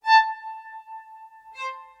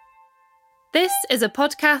This is a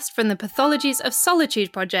podcast from the Pathologies of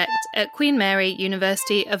Solitude project at Queen Mary,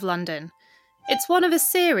 University of London. It's one of a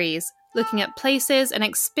series looking at places and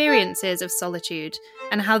experiences of solitude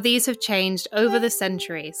and how these have changed over the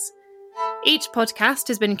centuries. Each podcast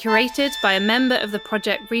has been curated by a member of the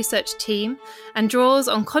project research team and draws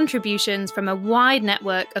on contributions from a wide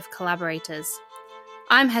network of collaborators.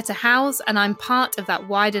 I'm Heta Howes and I'm part of that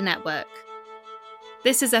wider network.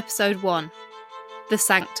 This is episode 1, The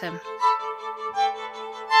Sanctum.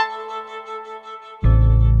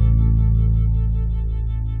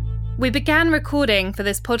 We began recording for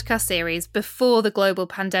this podcast series before the global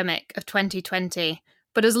pandemic of 2020,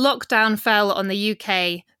 but as lockdown fell on the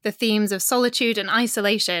UK, the themes of solitude and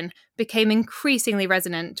isolation became increasingly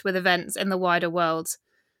resonant with events in the wider world.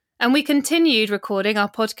 And we continued recording our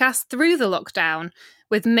podcast through the lockdown,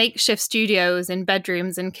 with makeshift studios in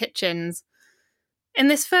bedrooms and kitchens. In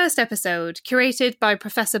this first episode, curated by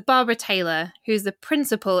Professor Barbara Taylor, who's the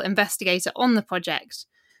principal investigator on the project,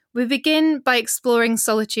 we begin by exploring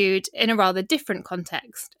solitude in a rather different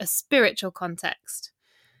context, a spiritual context.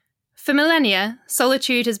 For millennia,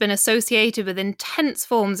 solitude has been associated with intense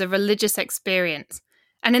forms of religious experience,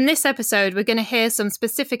 and in this episode we're going to hear some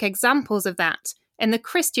specific examples of that in the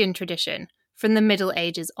Christian tradition from the Middle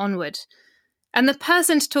Ages onward. And the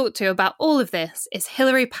person to talk to about all of this is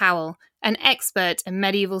Hilary Powell, an expert in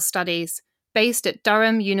medieval studies, based at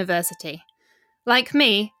Durham University. Like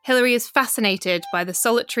me, Hilary is fascinated by the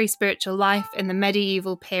solitary spiritual life in the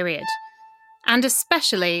medieval period, and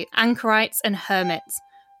especially anchorites and hermits,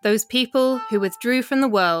 those people who withdrew from the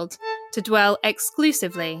world to dwell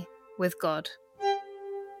exclusively with God.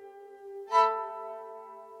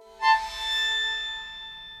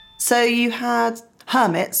 So you had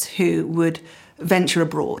hermits who would venture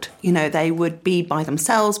abroad. You know, they would be by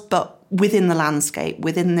themselves, but within the landscape,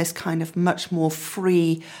 within this kind of much more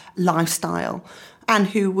free lifestyle, and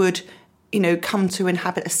who would, come to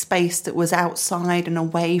inhabit a space that was outside and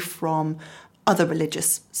away from other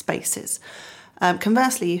religious spaces.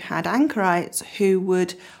 Conversely, you had anchorites who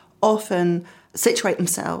would often situate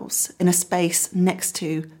themselves in a space next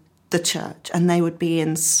to the church, and they would be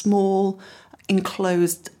in small,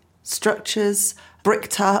 enclosed structures,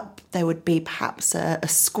 bricked up. There would be perhaps a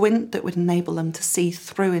squint that would enable them to see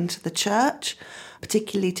through into the church,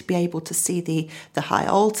 particularly to be able to see the high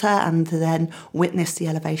altar and to then witness the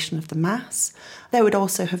elevation of the Mass. There would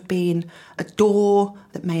also have been a door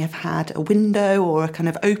that may have had a window or a kind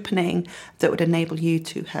of opening that would enable you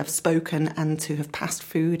to have spoken and to have passed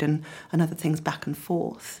food and other things back and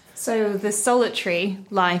forth. So the solitary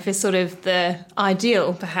life is sort of the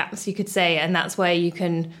ideal, perhaps you could say, and that's where you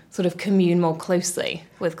can sort of commune more closely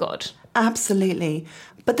with God. Absolutely.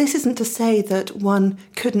 But this isn't to say that one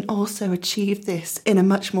couldn't also achieve this in a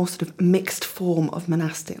much more sort of mixed form of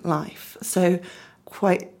monastic life. So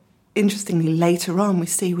quite interestingly, later on, we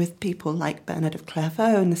see with people like Bernard of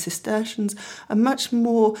Clairvaux and the Cistercians a much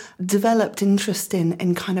more developed interest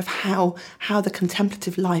in kind of how the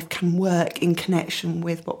contemplative life can work in connection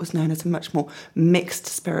with what was known as a much more mixed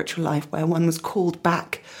spiritual life, where one was called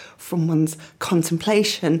back from one's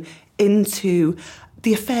contemplation into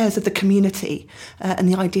the affairs of the community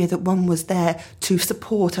and the idea that one was there to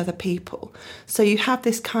support other people. So you have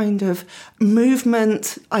this kind of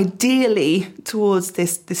movement, ideally, towards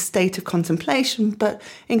this state of contemplation, but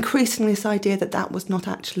increasingly this idea that was not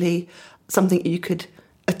actually something you could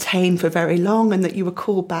attain for very long, and that you were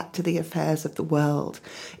called back to the affairs of the world,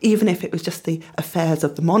 even if it was just the affairs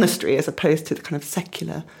of the monastery as opposed to the kind of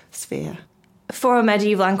secular sphere. For a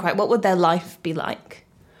medieval anchorite, what would their life be like?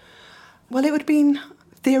 Well, it would have been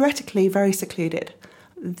theoretically very secluded.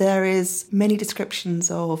 There is many descriptions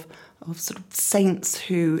of sort of saints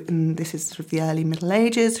who, and this is sort of the early Middle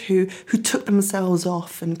Ages, who took themselves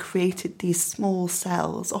off and created these small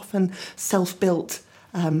cells, often self-built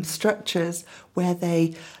structures, where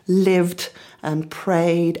they lived and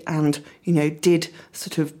prayed and, did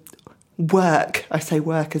sort of work. I say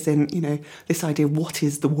work as in, this idea of what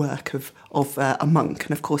is the work of a monk,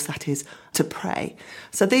 and of course that is to pray.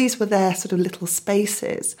 So these were their sort of little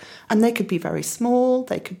spaces, and they could be very small,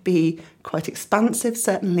 they could be quite expansive.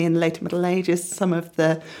 Certainly in the later Middle Ages, some of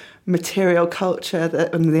the material culture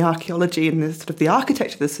and the archaeology and the sort of the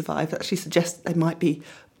architecture that survived actually suggests they might be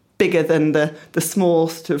bigger than the small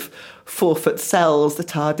sort of 4-foot cells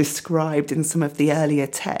that are described in some of the earlier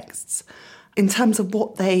texts. In terms of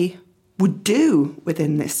what they would do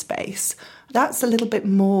within this space, that's a little bit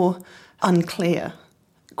more unclear,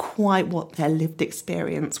 quite what their lived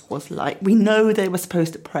experience was like. We know they were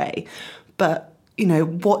supposed to pray, but,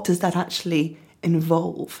 what does that actually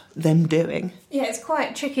involve them doing? Yeah, it's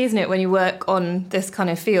quite tricky, isn't it, when you work on this kind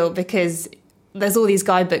of field, because there's all these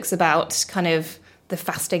guidebooks about kind of the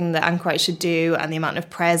fasting that anchorites should do and the amount of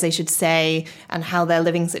prayers they should say and how their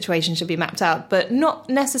living situation should be mapped out, but not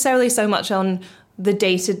necessarily so much on the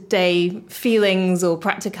day-to-day feelings or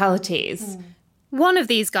practicalities. One of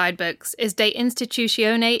these guidebooks is De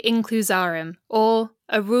Institutione Inclusarum, or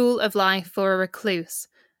A Rule of Life for a Recluse,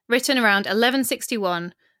 written around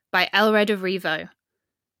 1161 by Elred of Rievaulx.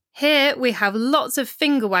 Here we have lots of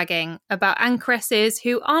finger-wagging about anchoresses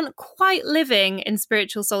who aren't quite living in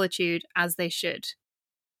spiritual solitude as they should.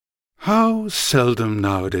 How seldom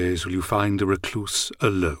nowadays will you find a recluse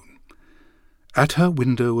alone? At her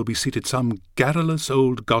window will be seated some garrulous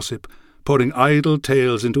old gossip, pouring idle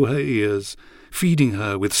tales into her ears, feeding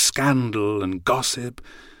her with scandal and gossip,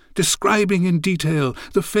 describing in detail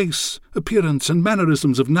the face, appearance, and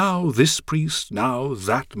mannerisms of now this priest, now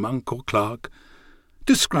that monk or clerk,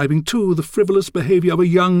 describing, too, the frivolous behaviour of a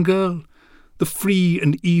young girl, the free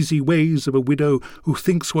and easy ways of a widow who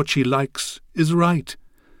thinks what she likes is right,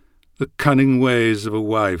 the cunning ways of a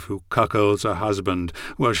wife who cuckolds her husband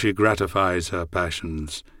while she gratifies her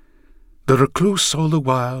passions. The recluse all the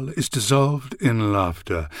while is dissolved in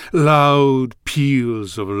laughter, loud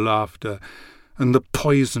peals of laughter, and the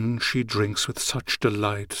poison she drinks with such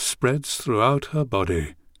delight spreads throughout her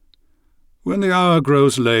body. When the hour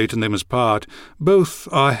grows late and they must part, both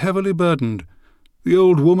are heavily burdened, the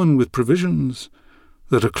old woman with provisions,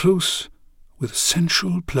 the recluse with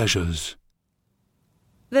sensual pleasures.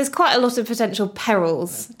 There's quite a lot of potential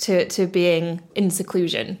perils to being in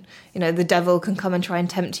seclusion. You know, the devil can come and try and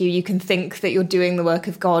tempt you. You can think that you're doing the work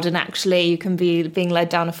of God, and actually you can be being led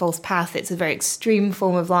down a false path. It's a very extreme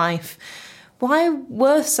form of life. Why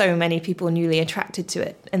were so many people newly attracted to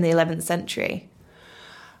it in the 11th century?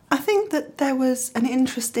 I think that there was an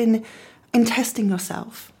interest in testing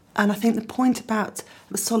yourself. And I think the point about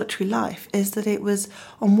the solitary life is that it was,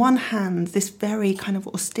 on one hand, this very kind of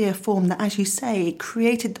austere form that, as you say, it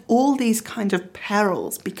created all these kind of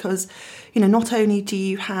perils because, you know, not only do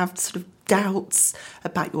you have sort of doubts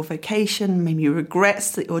about your vocation, maybe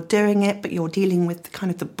regrets that you're doing it, but you're dealing with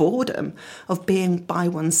kind of the boredom of being by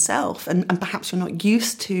oneself. And perhaps you're not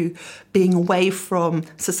used to being away from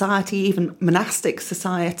society, even monastic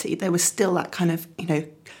society. There was still that kind of, you know,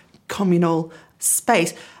 communal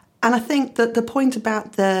space. And I think that the point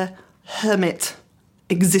about the hermit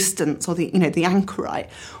existence or the anchorite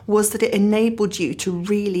was that it enabled you to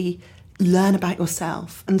really learn about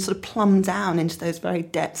yourself and sort of plumb down into those very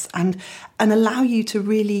depths and allow you to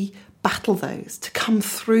really battle those, to come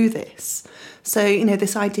through this. So, you know,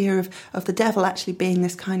 this idea of the devil actually being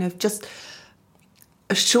this kind of just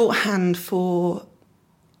a shorthand for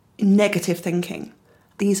negative thinking.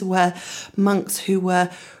 These were monks who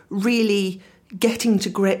were really getting to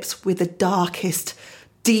grips with the darkest,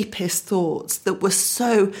 deepest thoughts that were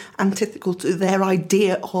so antithetical to their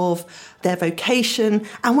idea of their vocation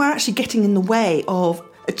and were actually getting in the way of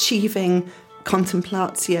achieving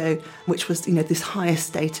contemplatio, which was, you know, this higher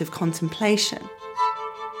state of contemplation.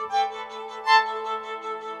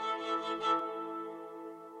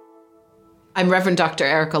 I'm Reverend Dr.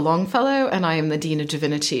 Erica Longfellow, and I am the Dean of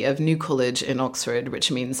Divinity of New College in Oxford,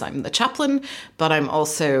 which means I'm the chaplain, but I'm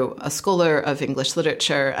also a scholar of English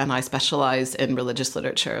literature, and I specialise in religious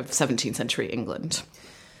literature of 17th century England.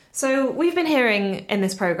 So we've been hearing in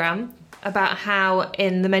this programme about how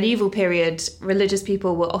in the medieval period, religious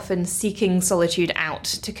people were often seeking solitude out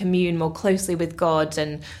to commune more closely with God,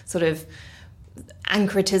 and sort of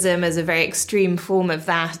anchoritism as a very extreme form of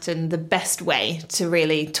that, and the best way to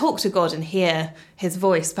really talk to God and hear his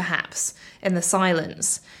voice, perhaps, in the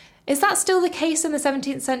silence. Is that still the case in the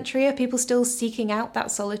 17th century? Are people still seeking out that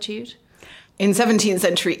solitude? In 17th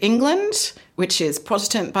century England, which is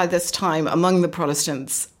Protestant by this time, among the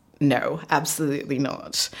Protestants, no, absolutely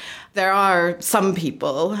not. There are some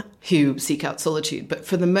people who seek out solitude, but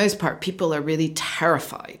for the most part, people are really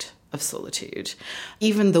terrified of solitude.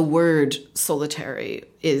 Even the word solitary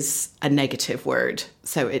is a negative word.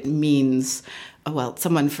 So it means, well,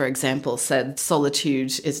 someone, for example, said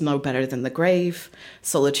solitude is no better than the grave.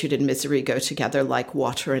 Solitude and misery go together like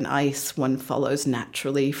water and ice. One follows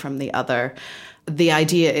naturally from the other. The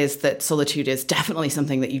idea is that solitude is definitely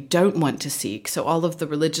something that you don't want to seek. So all of the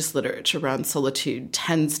religious literature around solitude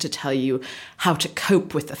tends to tell you how to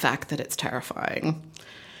cope with the fact that it's terrifying.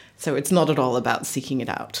 So it's not at all about seeking it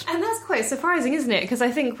out. And that's quite surprising, isn't it? Because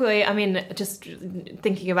I think just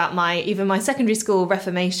thinking about my secondary school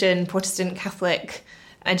Reformation, Protestant Catholic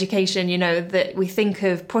education, you know, that we think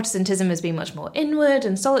of Protestantism as being much more inward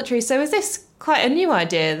and solitary. So is this quite a new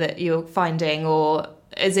idea that you're finding, or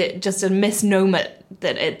is it just a misnomer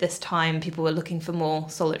that at this time people were looking for more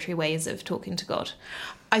solitary ways of talking to God?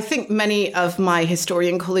 I think many of my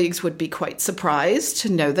historian colleagues would be quite surprised to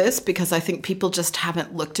know this, because I think people just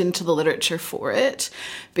haven't looked into the literature for it,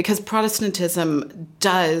 because Protestantism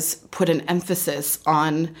does put an emphasis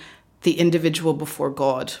on the individual before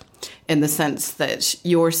God, in the sense that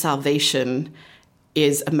your salvation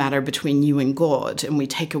is a matter between you and God, and we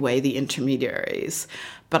take away the intermediaries.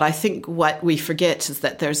 But I think what we forget is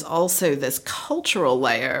that there's also this cultural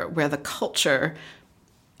layer where the culture,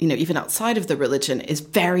 even outside of the religion, is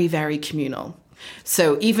very, very communal.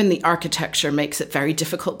 So even the architecture makes it very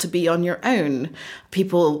difficult to be on your own.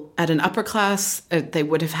 People at an upper class, they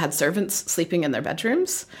would have had servants sleeping in their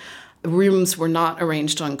bedrooms. Rooms were not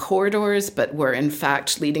arranged on corridors, but were in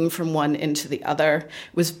fact leading from one into the other.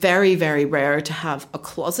 It was very, very rare to have a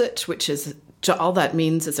closet, which is all that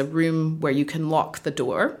means is a room where you can lock the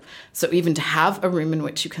door. So even to have a room in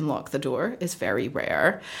which you can lock the door is very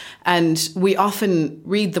rare. And we often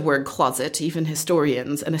read the word closet, even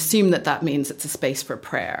historians, and assume that that means it's a space for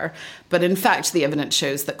prayer. But in fact, the evidence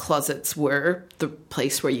shows that closets were the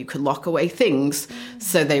place where you could lock away things.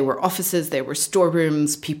 So they were offices, they were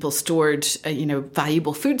storerooms, people stored,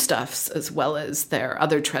 valuable foodstuffs as well as their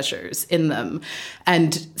other treasures in them.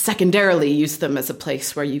 And secondarily used them as a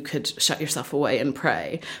place where you could shut yourself away and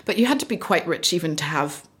pray. But you had to be quite rich even to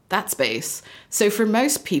have that space. So for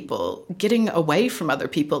most people, getting away from other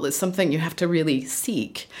people is something you have to really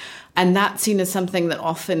seek. And that's seen as something that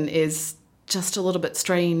often is just a little bit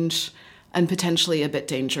strange and potentially a bit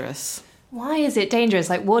dangerous. Why is it dangerous?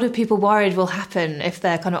 What are people worried will happen if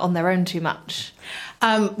they're kind of on their own too much?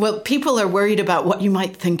 Well, people are worried about what you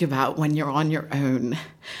might think about when you're on your own.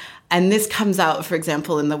 And this comes out, for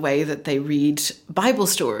example, in the way that they read Bible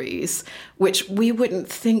stories, which we wouldn't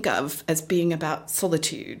think of as being about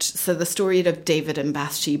solitude. So the story of David and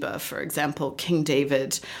Bathsheba, for example, King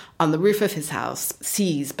David on the roof of his house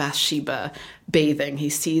sees Bathsheba bathing. He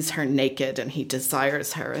sees her naked and he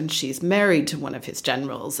desires her, and she's married to one of his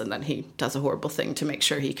generals, and then he does a horrible thing to make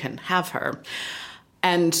sure he can have her.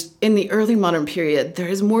 And in the early modern period, there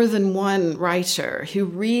is more than one writer who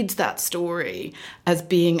reads that story as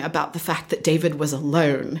being about the fact that David was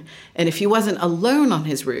alone. And if he wasn't alone on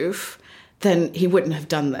his roof, then he wouldn't have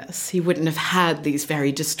done this. He wouldn't have had these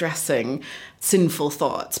very distressing, sinful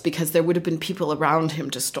thoughts, because there would have been people around him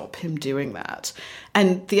to stop him doing that.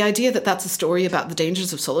 And the idea that that's a story about the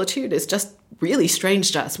dangers of solitude is just really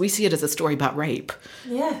strange to us. We see it as a story about rape.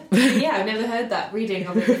 Yeah, I've never heard that reading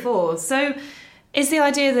of it before. So is the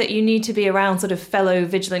idea that you need to be around sort of fellow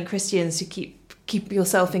vigilant Christians to keep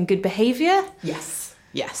yourself in good behaviour?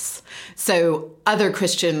 Yes. So other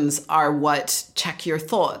Christians are what check your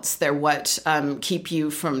thoughts. They're what keep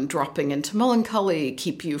you from dropping into melancholy,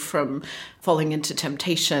 keep you from falling into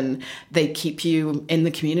temptation. They keep you in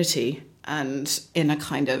the community and in a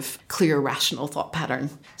kind of clear, rational thought pattern.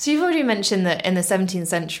 So you've already mentioned that in the 17th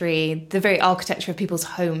century, the very architecture of people's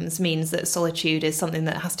homes means that solitude is something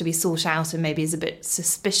that has to be sought out and maybe is a bit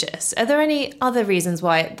suspicious. Are there any other reasons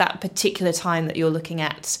why at that particular time that you're looking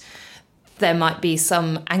at, there might be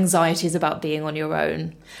some anxieties about being on your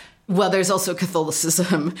own? Well, there's also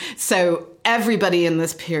Catholicism. So everybody in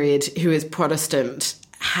this period who is Protestant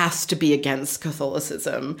has to be against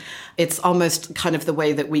Catholicism. It's almost kind of the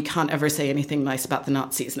way that we can't ever say anything nice about the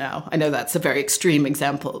Nazis now. I know that's a very extreme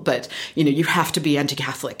example, but you have to be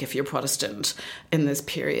anti-Catholic if you're Protestant in this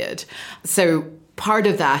period. So part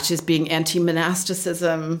of that is being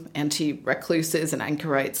anti-monasticism, anti-recluses and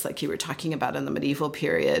anchorites, like you were talking about in the medieval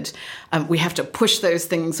period. We have to push those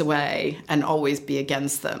things away and always be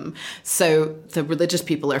against them. So the religious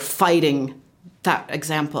people are fighting that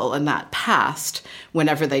example and that past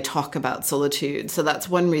whenever they talk about solitude. So that's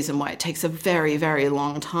one reason why it takes a very, very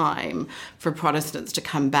long time for Protestants to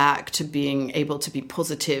come back to being able to be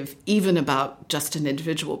positive, even about just an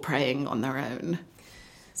individual praying on their own.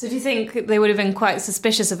 So do you think they would have been quite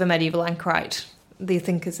suspicious of a medieval anchorite, the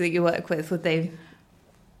thinkers that you work with? Would they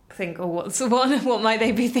think, what might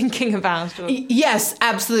they be thinking about? Yes,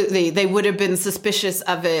 absolutely. They would have been suspicious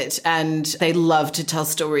of it, and they love to tell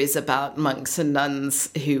stories about monks and nuns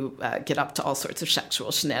who get up to all sorts of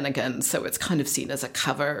sexual shenanigans, so it's kind of seen as a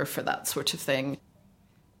cover for that sort of thing.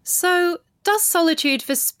 So, does solitude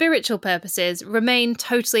for spiritual purposes remain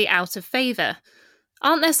totally out of favour?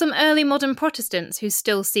 Aren't there some early modern Protestants who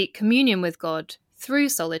still seek communion with God through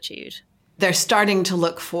solitude? they're starting to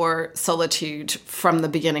look for solitude from the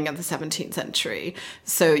beginning of the 17th century.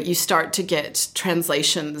 So you start to get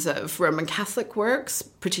translations of Roman Catholic works,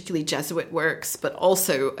 particularly Jesuit works, but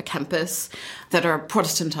also a Kempis, that are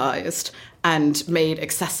Protestantized and made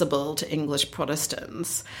accessible to English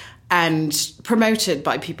Protestants and promoted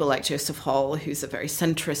by people like Joseph Hall, who's a very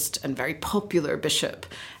centrist and very popular bishop.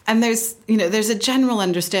 And there's a general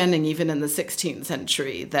understanding, even in the 16th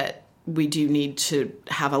century, that we do need to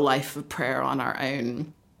have a life of prayer on our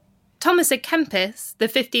own. Thomas à Kempis, the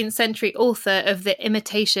 15th century author of The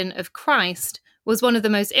Imitation of Christ, was one of the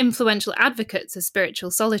most influential advocates of spiritual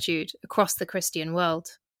solitude across the Christian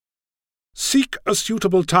world. Seek a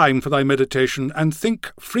suitable time for thy meditation, and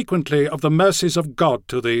think frequently of the mercies of God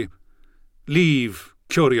to thee. Leave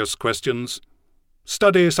curious questions.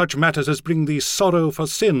 Study such matters as bring thee sorrow for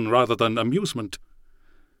sin rather than amusement.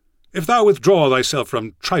 If thou withdraw thyself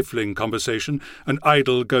from trifling conversation and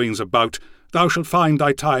idle goings about, thou shalt find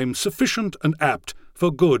thy time sufficient and apt for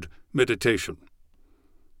good meditation.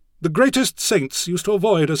 The greatest saints used to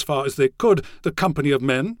avoid as far as they could the company of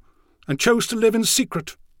men, and chose to live in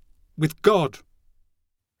secret with God.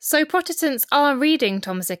 So Protestants are reading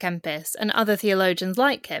Thomas à Kempis and other theologians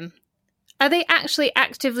like him. Are they actually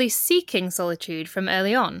actively seeking solitude from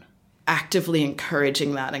early on? Actively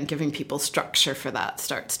encouraging that and giving people structure for that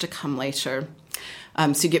starts to come later.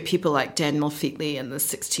 So you get people like Daniel Featley in the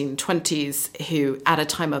 1620s who, at a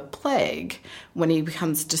time of plague, when he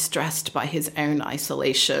becomes distressed by his own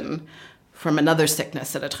isolation from another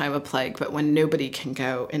sickness at a time of plague, but when nobody can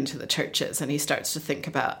go into the churches, and he starts to think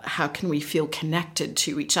about how can we feel connected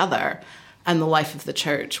to each other and the life of the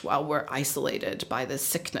church while we're isolated by this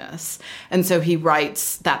sickness. And so he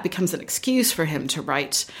writes, that becomes an excuse for him to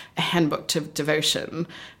write a handbook to devotion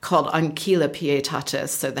called Ancilla Pietatis,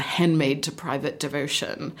 so the handmaid to private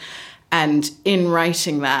devotion. And in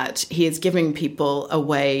writing that, he is giving people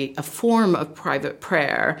a form of private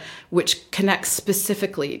prayer which connects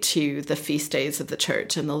specifically to the feast days of the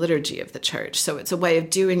church and the liturgy of the church. So it's a way of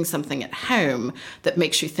doing something at home that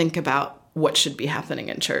makes you think about what should be happening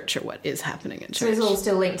in church or what is happening in church. So it's all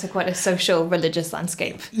still linked to quite a social, religious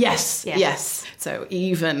landscape. Yes, yeah. Yes. So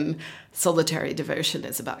even solitary devotion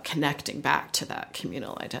is about connecting back to that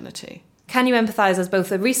communal identity. Can you empathise as both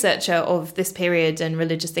a researcher of this period and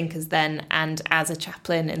religious thinkers then, and as a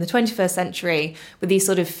chaplain in the 21st century, with these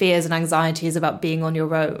sort of fears and anxieties about being on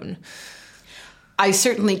your own? I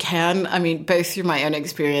certainly can. I mean, both through my own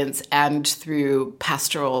experience and through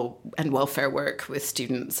pastoral and welfare work with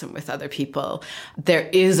students and with other people. There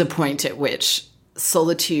is a point at which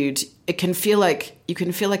solitude, it can feel like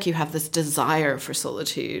you have this desire for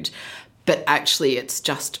solitude, but actually it's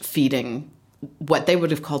just feeding what they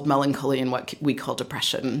would have called melancholy and what we call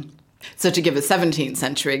depression. So to give a 17th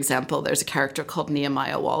century example, there's a character called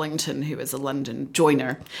Nehemiah Wallington, who is a London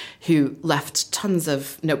joiner, who left tons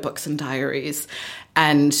of notebooks and diaries.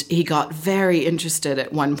 And he got very interested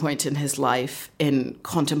at one point in his life in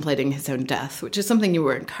contemplating his own death, which is something you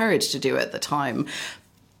were encouraged to do at the time.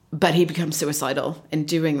 But he becomes suicidal in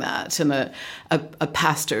doing that. And a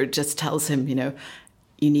pastor just tells him, you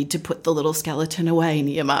need to put the little skeleton away,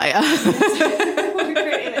 Nehemiah.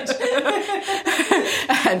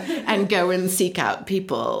 And go and seek out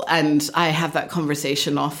people. And I have that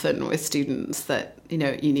conversation often with students that, you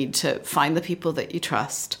need to find the people that you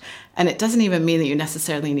trust. And it doesn't even mean that you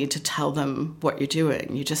necessarily need to tell them what you're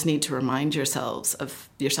doing. You just need to remind yourself of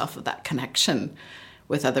that connection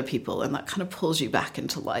with other people. And that kind of pulls you back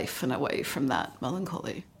into life and away from that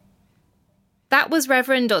melancholy. That was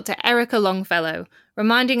Reverend Dr. Erica Longfellow,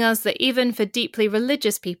 reminding us that even for deeply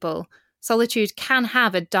religious people, solitude can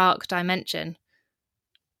have a dark dimension.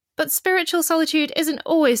 But spiritual solitude isn't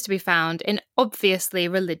always to be found in obviously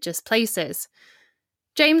religious places.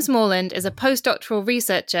 James Morland is a postdoctoral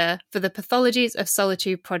researcher for the Pathologies of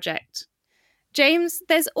Solitude project. James,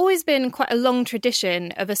 there's always been quite a long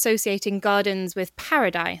tradition of associating gardens with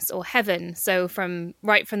paradise or heaven, so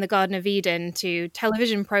right from the Garden of Eden to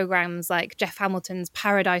television programmes like Jeff Hamilton's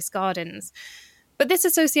Paradise Gardens. But this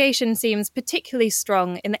association seems particularly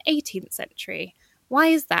strong in the 18th century. Why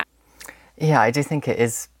is that? Yeah, I do think it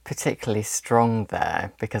is particularly strong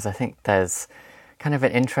there because I think there's kind of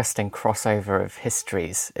an interesting crossover of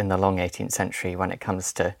histories in the long 18th century when it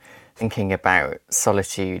comes to thinking about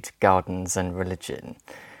solitude, gardens and religion,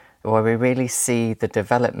 where we really see the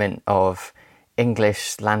development of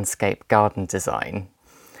English landscape garden design.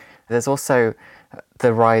 There's also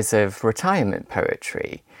the rise of retirement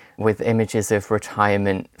poetry, with images of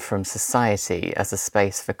retirement from society as a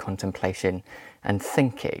space for contemplation and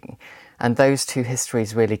thinking. And those two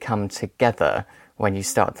histories really come together when you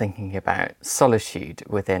start thinking about solitude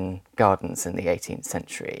within gardens in the 18th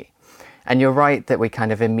century. And you're right that we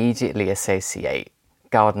kind of immediately associate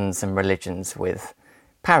gardens and religions with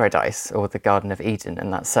paradise or the Garden of Eden,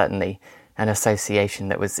 and that's certainly an association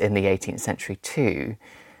that was in the 18th century too.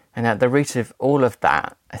 And at the root of all of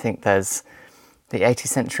that, I think there's the 18th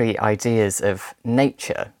century ideas of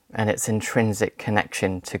nature and its intrinsic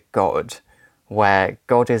connection to God, where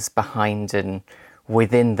God is behind and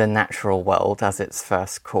within the natural world as its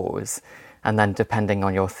first cause, and then depending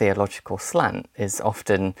on your theological slant, is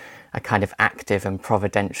often a kind of active and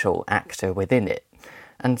providential actor within it.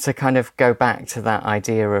 And to kind of go back to that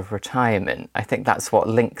idea of retirement, I think that's what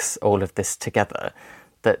links all of this together,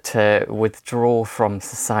 that to withdraw from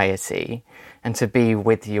society and to be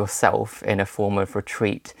with yourself in a form of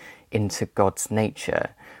retreat into God's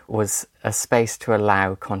nature was a space to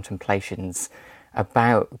allow contemplations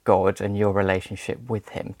about God and your relationship with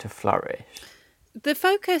him to flourish. The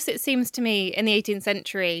focus, it seems to me, in the 18th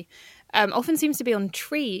century often seems to be on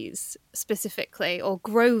trees specifically, or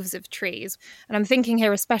groves of trees. And I'm thinking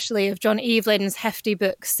here especially of John Evelyn's hefty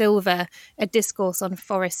book, Silver, A Discourse on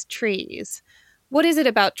Forest Trees. What is it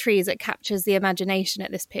about trees that captures the imagination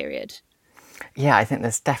at this period? Yeah, I think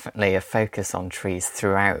there's definitely a focus on trees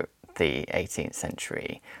throughout the 18th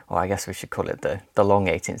century, or I guess we should call it the long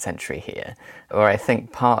 18th century here. Or I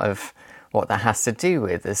think part of what that has to do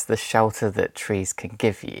with is the shelter that trees can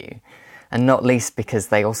give you, and not least because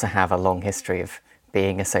they also have a long history of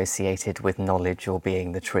being associated with knowledge or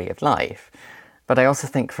being the tree of life. But I also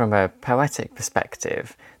think from a poetic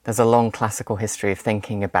perspective, there's a long classical history of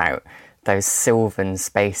thinking about those sylvan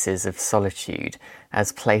spaces of solitude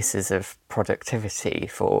as places of productivity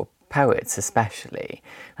for poets especially,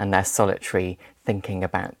 and their solitary thinking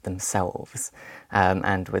about themselves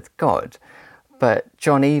and with God. But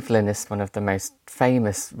John Evelyn is one of the most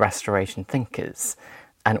famous Restoration thinkers,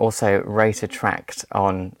 and also wrote a tract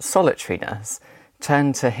on solitariness,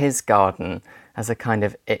 turned to his garden as a kind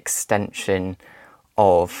of extension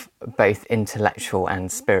of both intellectual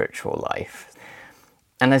and spiritual life.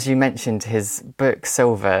 And as you mentioned, his book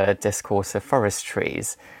Silver, A Discourse of Forest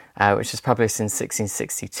Trees, which was published in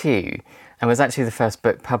 1662 and was actually the first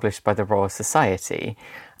book published by the Royal Society,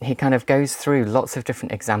 he kind of goes through lots of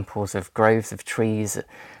different examples of groves of trees,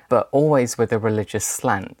 but always with a religious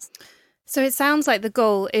slant. So it sounds like the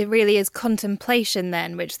goal, it really is contemplation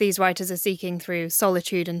then, which these writers are seeking through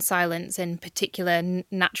solitude and silence in particular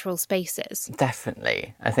natural spaces.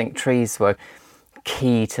 Definitely. I think trees were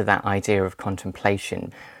key to that idea of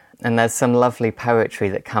contemplation. And there's some lovely poetry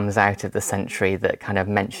that comes out of the century that kind of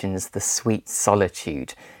mentions the sweet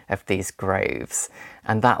solitude of these groves.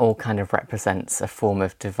 And that all kind of represents a form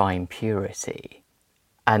of divine purity.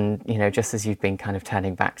 And, you know, just as you've been kind of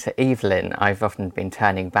turning back to Evelyn, I've often been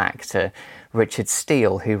turning back to Richard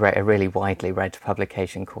Steele, who wrote a really widely read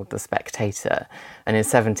publication called The Spectator. And in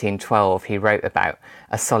 1712, he wrote about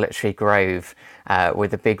a solitary grove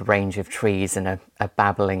with a big range of trees and a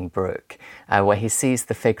babbling brook, where he sees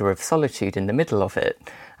the figure of solitude in the middle of it.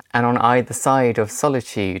 And on either side of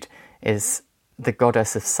solitude is the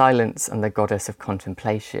goddess of silence and the goddess of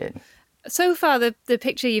contemplation. So far, the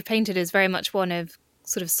picture you've painted is very much one of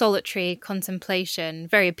sort of solitary contemplation,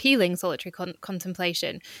 very appealing solitary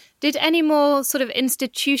contemplation. Did any more sort of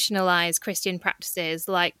institutionalized Christian practices,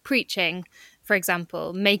 like preaching, for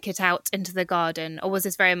example, make it out into the garden, or was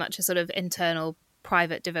this very much a sort of internal,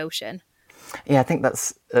 private devotion? Yeah, I think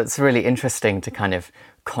that's really interesting to kind of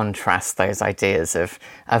contrast those ideas of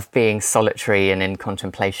being solitary and in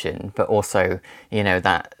contemplation, but also, you know,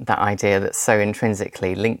 that idea that's so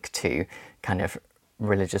intrinsically linked to kind of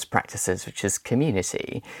religious practices, which is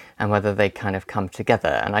community, and whether they kind of come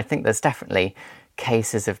together. And I think there's definitely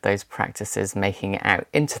cases of those practices making it out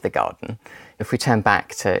into the garden. If we turn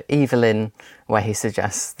back to Evelyn, where he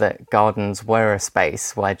suggests that gardens were a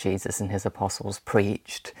space where Jesus and his apostles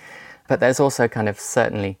preached, but there's also kind of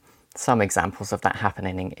certainly some examples of that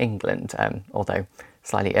happening in England, although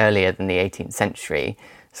slightly earlier than the 18th century.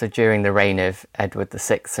 So during the reign of Edward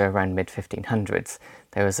VI, so around mid-1500s,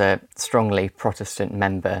 there was a strongly Protestant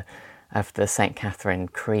member of the St. Catherine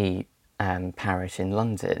Cree parish in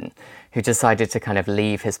London who decided to kind of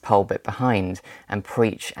leave his pulpit behind and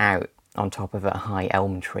preach out on top of a high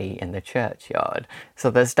elm tree in the churchyard.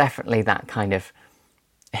 So there's definitely that kind of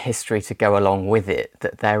history to go along with it,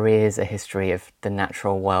 that there is a history of the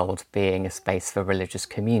natural world being a space for religious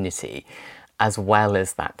community, as well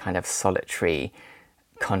as that kind of solitary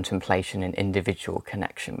contemplation and individual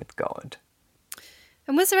connection with God.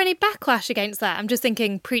 And was there any backlash against that? I'm just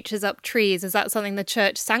thinking preachers up trees. Is that something the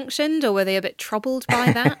church sanctioned, or were they a bit troubled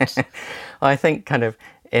by that? I think kind of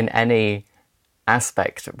in any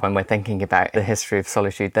aspect when we're thinking about the history of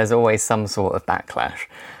solitude. There's always some sort of backlash.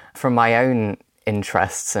 From my own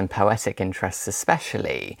interests and poetic interests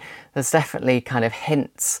especially, there's definitely kind of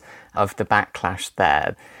hints of the backlash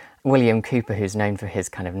there. William Cowper, who's known for his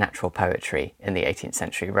kind of natural poetry in the 18th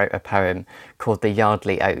century, wrote a poem called The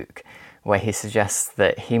Yardley Oak, where he suggests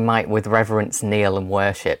that he might with reverence kneel and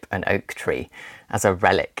worship an oak tree as a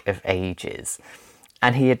relic of ages.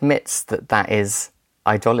 And he admits that that is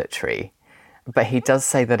idolatry, but he does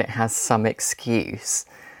say that it has some excuse.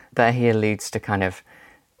 There he alludes to kind of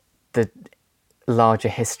the larger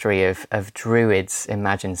history of Druids'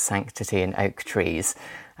 imagined sanctity in oak trees,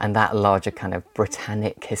 and that larger kind of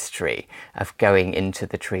Britannic history of going into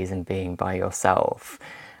the trees and being by yourself.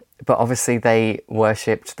 But obviously they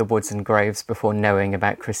worshipped the woods and groves before knowing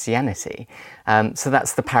about Christianity. So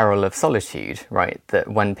that's the peril of solitude, right? That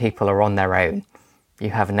when people are on their own, you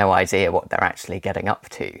have no idea what they're actually getting up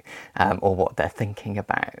to or what they're thinking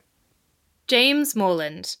about. James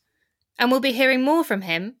Morland. And we'll be hearing more from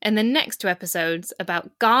him in the next 2 episodes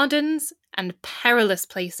about gardens and perilous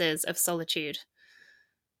places of solitude.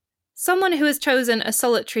 Someone who has chosen a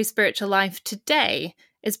solitary spiritual life today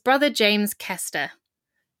is Brother James Kester.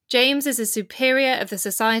 James is a superior of the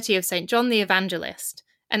Society of St. John the Evangelist,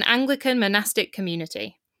 an Anglican monastic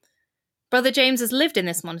community. Brother James has lived in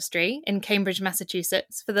this monastery in Cambridge,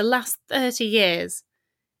 Massachusetts for the last 30 years.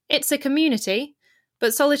 It's a community,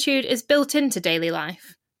 but solitude is built into daily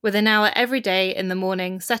life, with an hour every day in the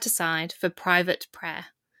morning set aside for private prayer.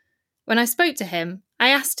 When I spoke to him, I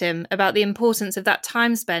asked him about the importance of that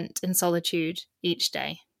time spent in solitude each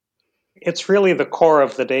day. It's really the core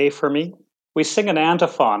of the day for me. We sing an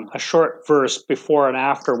antiphon, a short verse before and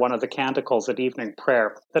after one of the canticles at evening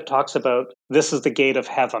prayer that talks about this is the gate of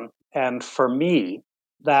heaven. And for me,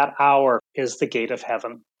 that hour is the gate of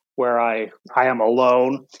heaven, where I am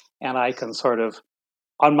alone and I can sort of,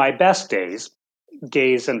 on my best days,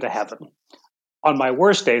 gaze into heaven. On my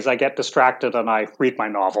worst days, I get distracted and I read my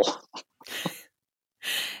novel.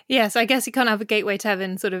 Yes, I guess you can't have a gateway to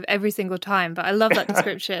heaven sort of every single time, but I love that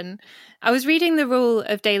description. I was reading the rule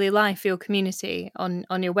of daily life for your community on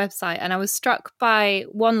your website, and I was struck by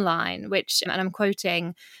one line, which, and I'm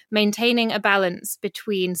quoting, maintaining a balance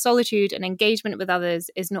between solitude and engagement with others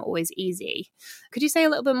is not always easy. Could you say a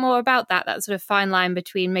little bit more about that sort of fine line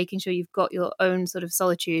between making sure you've got your own sort of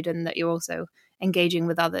solitude and that you're also engaging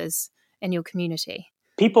with others in your community?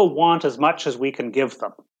 People want as much as we can give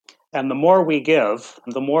them. And the more we give,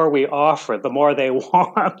 the more we offer, the more they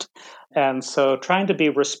want. And so trying to be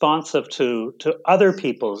responsive to other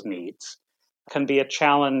people's needs can be a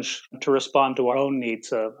challenge to respond to our own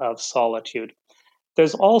needs of solitude.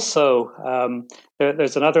 There's also,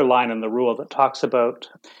 there's another line in the rule that talks about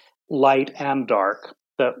light and dark,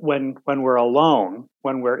 that when we're alone,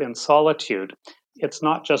 when we're in solitude, it's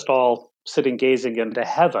not just all sitting gazing into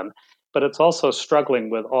heaven, but it's also struggling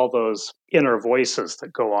with all those inner voices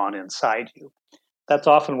that go on inside you. That's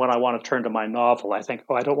often when I want to turn to my novel. I think,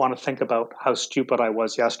 I don't want to think about how stupid I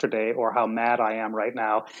was yesterday or how mad I am right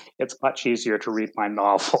now. It's much easier to read my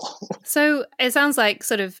novel. So it sounds like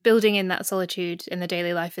sort of building in that solitude in the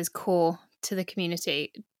daily life is core to the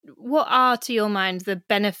community. What are, to your mind, the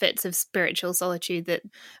benefits of spiritual solitude that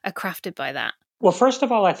are crafted by that? Well, first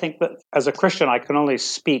of all, I think that as a Christian, I can only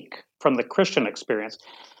speak from the Christian experience.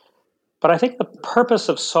 But I think the purpose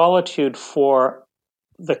of solitude for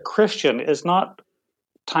the Christian is not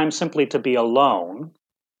time simply to be alone,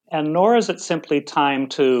 and nor is it simply time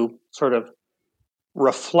to sort of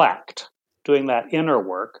reflect, doing that inner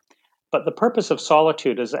work. But the purpose of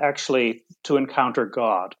solitude is actually to encounter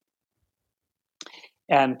God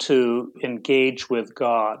and to engage with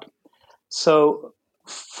God. So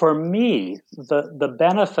for me, the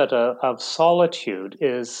benefit of solitude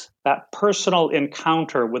is that personal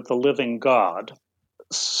encounter with the living God,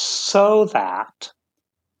 so that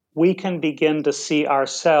we can begin to see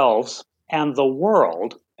ourselves and the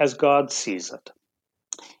world as God sees it.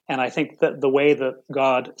 And I think that the way that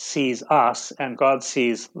God sees us and God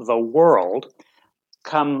sees the world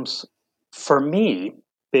comes, for me,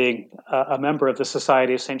 being a member of the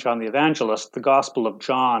Society of St. John the Evangelist, the Gospel of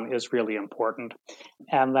John is really important.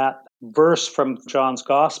 And that verse from John's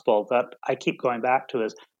Gospel that I keep going back to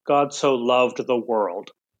is, God so loved the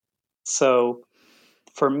world. So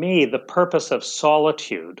for me, the purpose of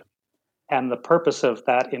solitude and the purpose of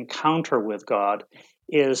that encounter with God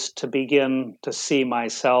is to begin to see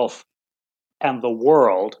myself and the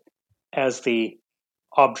world as the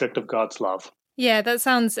object of God's love. Yeah, that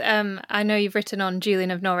sounds, I know you've written on Julian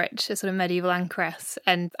of Norwich, a sort of medieval anchoress,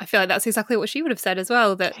 and I feel like that's exactly what she would have said as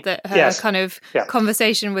well, that her Yes. kind of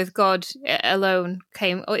conversation with God alone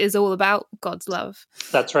is all about God's love.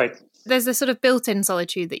 That's right. There's a sort of built-in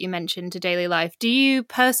solitude that you mentioned to daily life. Do you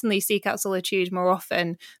personally seek out solitude more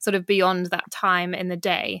often, sort of beyond that time in the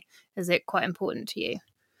day? Is it quite important to you?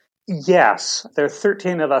 Yes, there are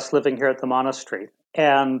 13 of us living here at the monastery.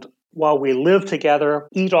 And while we live together,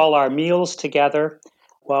 eat all our meals together,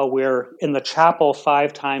 while we're in the chapel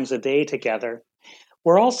 5 times a day together,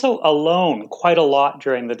 we're also alone quite a lot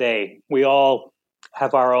during the day. We all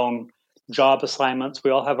have our own job assignments,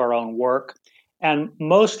 we all have our own work, and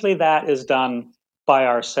mostly that is done by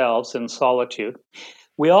ourselves in solitude.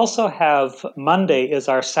 We also have Monday is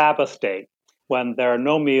our Sabbath day, when there are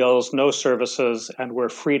no meals, no services, and we're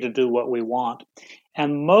free to do what we want.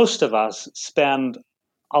 And most of us spend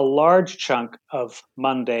a large chunk of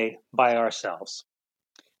Monday by ourselves.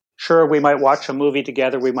 Sure, we might watch a movie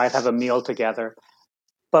together, we might have a meal together,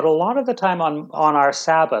 but a lot of the time on our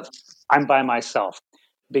Sabbath, I'm by myself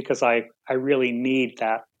because I really need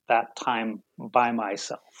that time by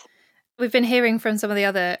myself. We've been hearing from some of the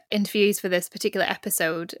other interviews for this particular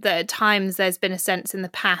episode that at times there's been a sense in the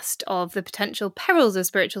past of the potential perils of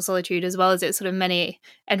spiritual solitude as well as its sort of many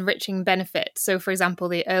enriching benefits. So, for example,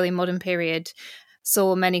 the early modern period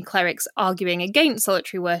saw many clerics arguing against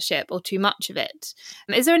solitary worship or too much of it.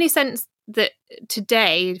 Is there any sense that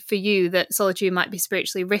today, for you, that solitude might be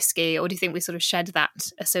spiritually risky, or do you think we sort of shed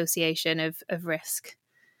that association of risk?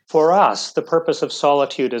 For us, the purpose of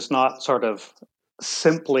solitude is not sort of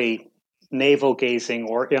simply navel gazing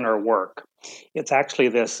or inner work. It's actually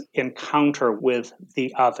this encounter with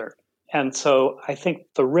the other. And so I think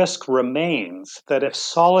the risk remains that if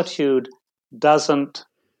solitude doesn't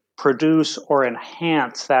produce or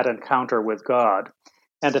enhance that encounter with God,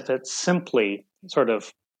 and if it's simply sort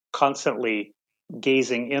of constantly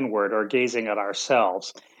gazing inward or gazing at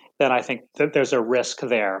ourselves, then I think that there's a risk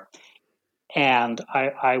there. And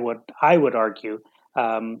I would argue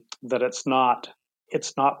that it's not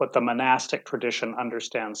what the monastic tradition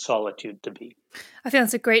understands solitude to be. I think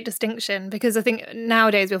that's a great distinction, because I think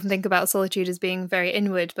nowadays we often think about solitude as being very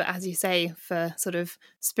inward, but as you say, for sort of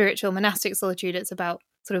spiritual monastic solitude, it's about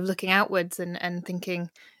sort of looking outwards and thinking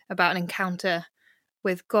about an encounter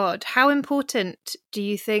with God. How important do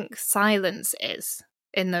you think silence is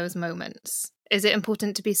in those moments? Is it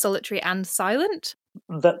important to be solitary and silent?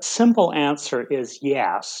 The simple answer is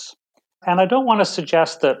yes. And I don't want to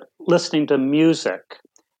suggest that listening to music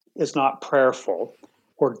is not prayerful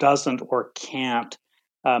or doesn't or can't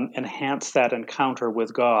enhance that encounter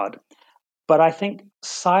with God. But I think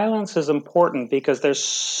silence is important because there's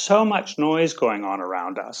so much noise going on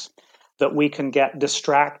around us that we can get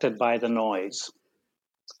distracted by the noise.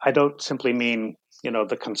 I don't simply mean,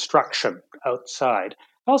 the construction outside.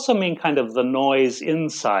 I also mean kind of the noise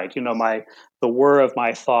inside, the whir of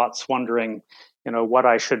my thoughts wondering, what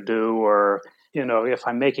I should do, or, if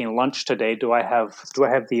I'm making lunch today, do I have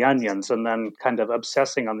the onions, and then kind of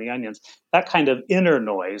obsessing on the onions. That kind of inner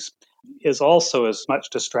noise is also as much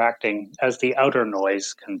distracting as the outer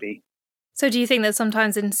noise can be. So do you think that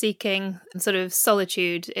sometimes in seeking sort of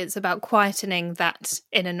solitude, it's about quietening that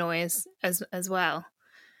inner noise as well?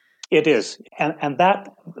 It is. And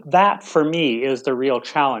that for me is the real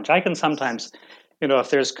challenge. I can sometimes, if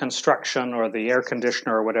there's construction or the air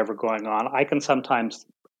conditioner or whatever going on, I can sometimes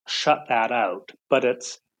shut that out. But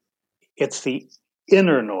it's the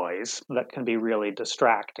inner noise that can be really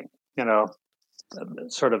distracting,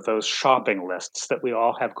 sort of those shopping lists that we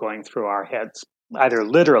all have going through our heads, either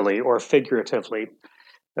literally or figuratively.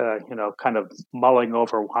 Kind of mulling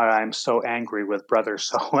over why I'm so angry with brother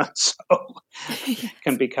so and so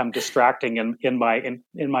can become distracting in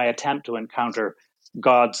my attempt to encounter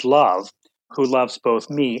God's love, who loves both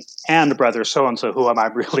me and brother so and so, who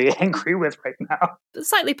I'm really angry with right now.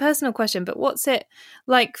 Slightly personal question, but what's it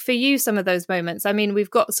like for you, some of those moments? I mean, we've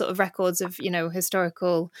got sort of records of,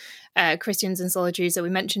 historical Christians in solitude. So we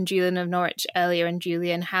mentioned Julian of Norwich earlier, and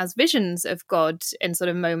Julian has visions of God in sort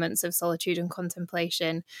of moments of solitude and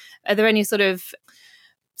contemplation. Are there any sort of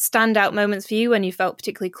standout moments for you when you felt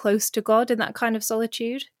particularly close to God in that kind of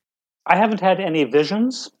solitude? I haven't had any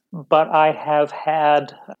visions, but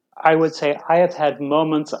I would say I have had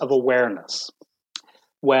moments of awareness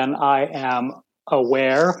when I am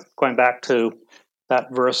aware, going back to that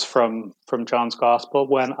verse from John's Gospel,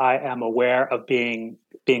 when I am aware of being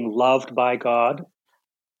loved by God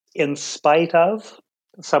in spite of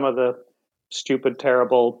some of the stupid,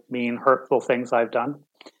 terrible, mean, hurtful things I've done,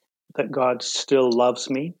 that God still loves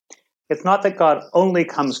me. It's not that God only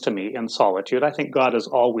comes to me in solitude. I think God is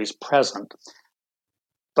always present.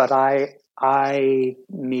 but I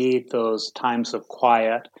need those times of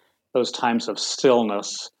quiet, those times of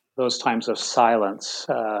stillness, those times of silence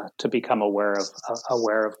to become aware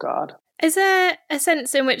of God. Is there a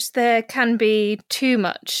sense in which there can be too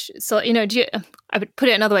much? So, I would put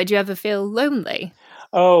it another way. Do you ever feel lonely?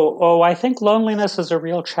 Oh, I think loneliness is a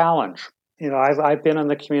real challenge. I've been in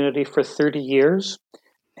the community for 30 years,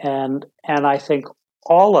 and I think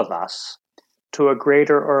all of us, to a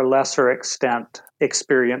greater or lesser extent,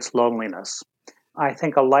 experience loneliness. I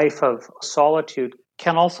think a life of solitude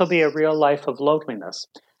can also be a real life of loneliness.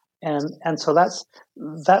 And so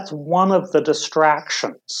that's one of the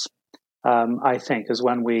distractions, I think, is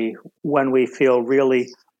when we feel really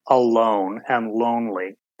alone and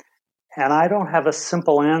lonely. And I don't have a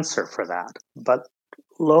simple answer for that, but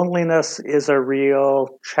loneliness is a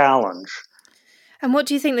real challenge. And what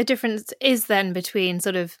do you think the difference is then between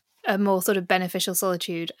sort of a more sort of beneficial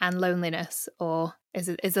solitude and loneliness, or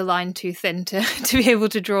is the line too thin to be able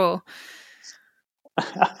to draw?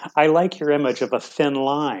 I like your image of a thin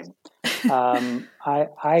line. I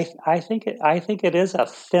think it is a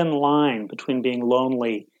thin line between being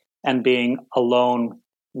lonely and being alone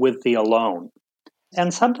with the alone.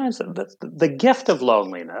 And sometimes the gift of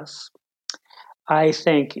loneliness, I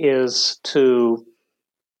think, is to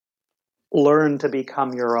learn to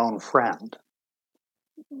become your own friend.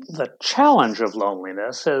 The challenge of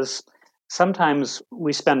loneliness is sometimes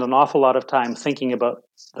we spend an awful lot of time thinking about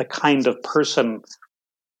the kind of person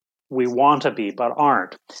we want to be but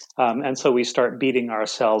aren't. And so we start beating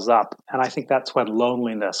ourselves up. And I think that's when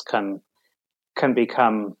loneliness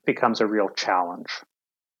becomes a real challenge.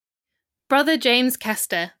 Brother James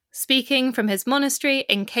Kester, speaking from his monastery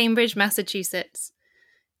in Cambridge, Massachusetts.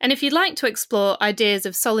 And if you'd like to explore ideas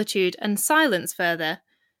of solitude and silence further,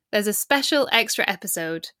 there's a special extra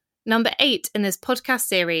episode, number 8 in this podcast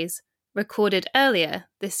series, recorded earlier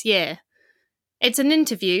this year. It's an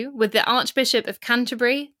interview with the Archbishop of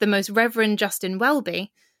Canterbury, the Most Reverend Justin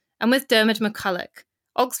Welby, and with Dermot McCulloch,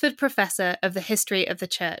 Oxford Professor of the History of the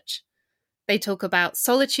Church. They talk about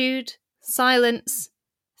solitude, silence,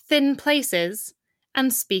 thin places,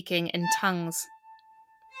 and speaking in tongues.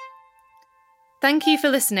 Thank you for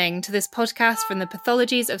listening to this podcast from the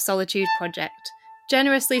Pathologies of Solitude project,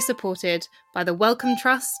 generously supported by the Wellcome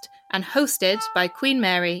Trust and hosted by Queen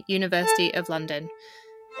Mary, University of London.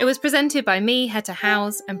 It was presented by me, Heta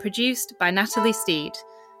Howes, and produced by Natalie Steed.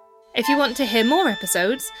 If you want to hear more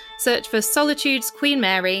episodes, search for Solitude's Queen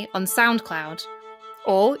Mary on SoundCloud.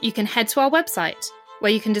 Or you can head to our website,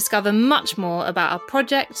 where you can discover much more about our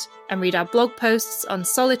project and read our blog posts on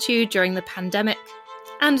solitude during the pandemic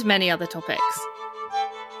and many other topics.